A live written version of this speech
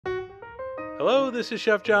Hello, this is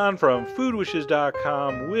Chef John from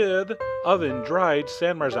foodwishes.com with oven-dried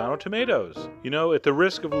San Marzano tomatoes. You know, at the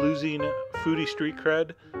risk of losing foodie street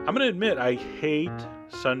cred, I'm going to admit I hate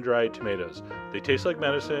sun-dried tomatoes. They taste like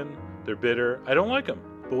medicine, they're bitter, I don't like them.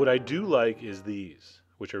 But what I do like is these,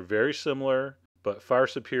 which are very similar, but far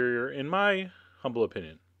superior in my humble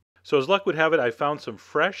opinion. So as luck would have it, I found some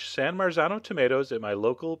fresh San Marzano tomatoes at my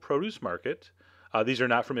local produce market. These are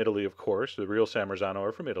not from Italy, of course. The real San Marzano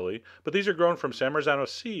are from Italy. But these are grown from San Marzano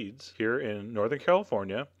seeds here in Northern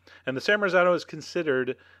California. And the San Marzano is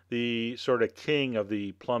considered the sort of king of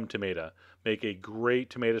the plum tomato. Make a great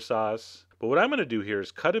tomato sauce. But what I'm going to do here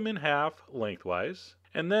is cut them in half lengthwise.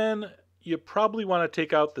 And then you probably want to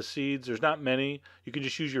take out the seeds. There's not many. You can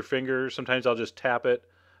just use your fingers. Sometimes I'll just tap it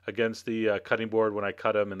against the cutting board when I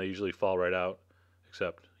cut them, and they usually fall right out.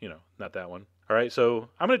 Except, not that one. All right, so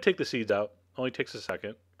I'm going to take the seeds out. Only takes a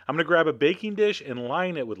second. I'm going to grab a baking dish and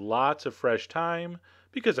line it with lots of fresh thyme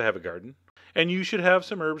because I have a garden. And you should have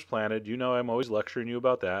some herbs planted. You know I'm always lecturing you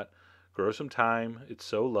about that. Grow some thyme. It's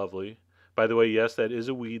so lovely. By the way, yes, that is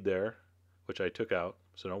a weed there, which I took out,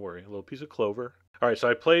 so don't worry. A little piece of clover. All right, so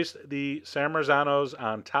I placed the San Marzanos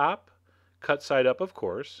on top, cut side up, of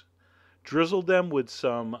course, drizzled them with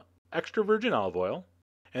some extra virgin olive oil,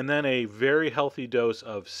 and then a very healthy dose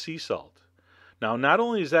of sea salt. Now, not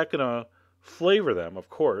only is that going to flavor them, of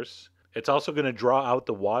course, it's also going to draw out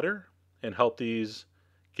the water and help these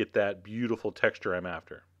get that beautiful texture I'm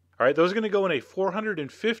after. All right, those are going to go in a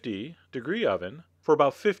 450 degree oven for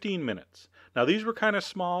about 15 minutes. Now, these were kind of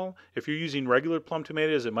small. If you're using regular plum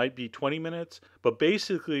tomatoes, it might be 20 minutes, but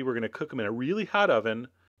basically we're going to cook them in a really hot oven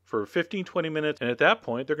for 15-20 minutes, and at that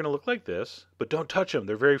point they're going to look like this, but don't touch them.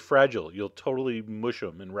 They're very fragile. You'll totally mush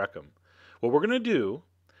them and wreck them. What we're going to do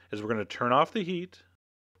is we're going to turn off the heat.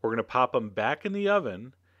 We're going to pop them back in the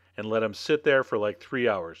oven and let them sit there for like 3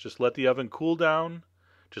 hours. Just let the oven cool down.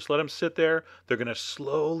 Just let them sit there. They're going to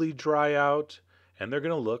slowly dry out, and they're going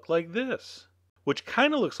to look like this, which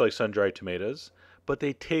kind of looks like sun-dried tomatoes, but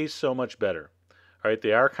they taste so much better. All right,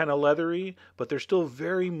 they are kind of leathery, but they're still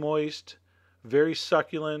very moist, very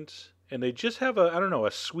succulent, and they just have a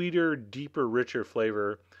sweeter, deeper, richer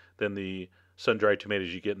flavor than the sun-dried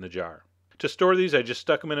tomatoes you get in the jar. To store these, I just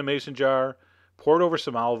stuck them in a mason jar, poured over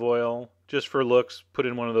some olive oil, just for looks, put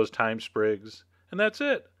in one of those thyme sprigs, and that's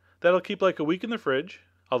it. That'll keep like a week in the fridge,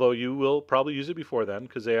 although you will probably use it before then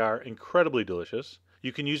because they are incredibly delicious.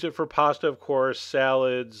 You can use it for pasta, of course,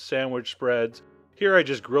 salads, sandwich spreads. Here I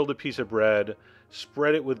just grilled a piece of bread,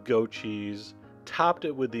 spread it with goat cheese, topped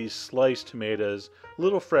it with these sliced tomatoes, a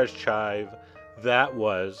little fresh chive. That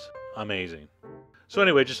was amazing. So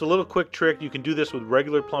anyway, just a little quick trick. You can do this with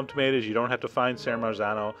regular plum tomatoes. You don't have to find San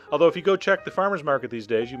Marzano. Although if you go check the farmer's market these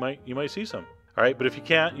days, you might see some. All right, but if you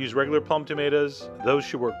can't, use regular plum tomatoes. Those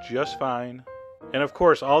should work just fine. And of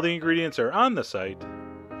course, all the ingredients are on the site.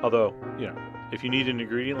 Although, if you need an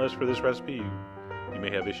ingredient list for this recipe, you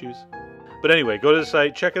may have issues. But anyway, go to the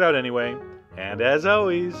site, check it out anyway. And as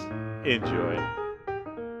always, enjoy.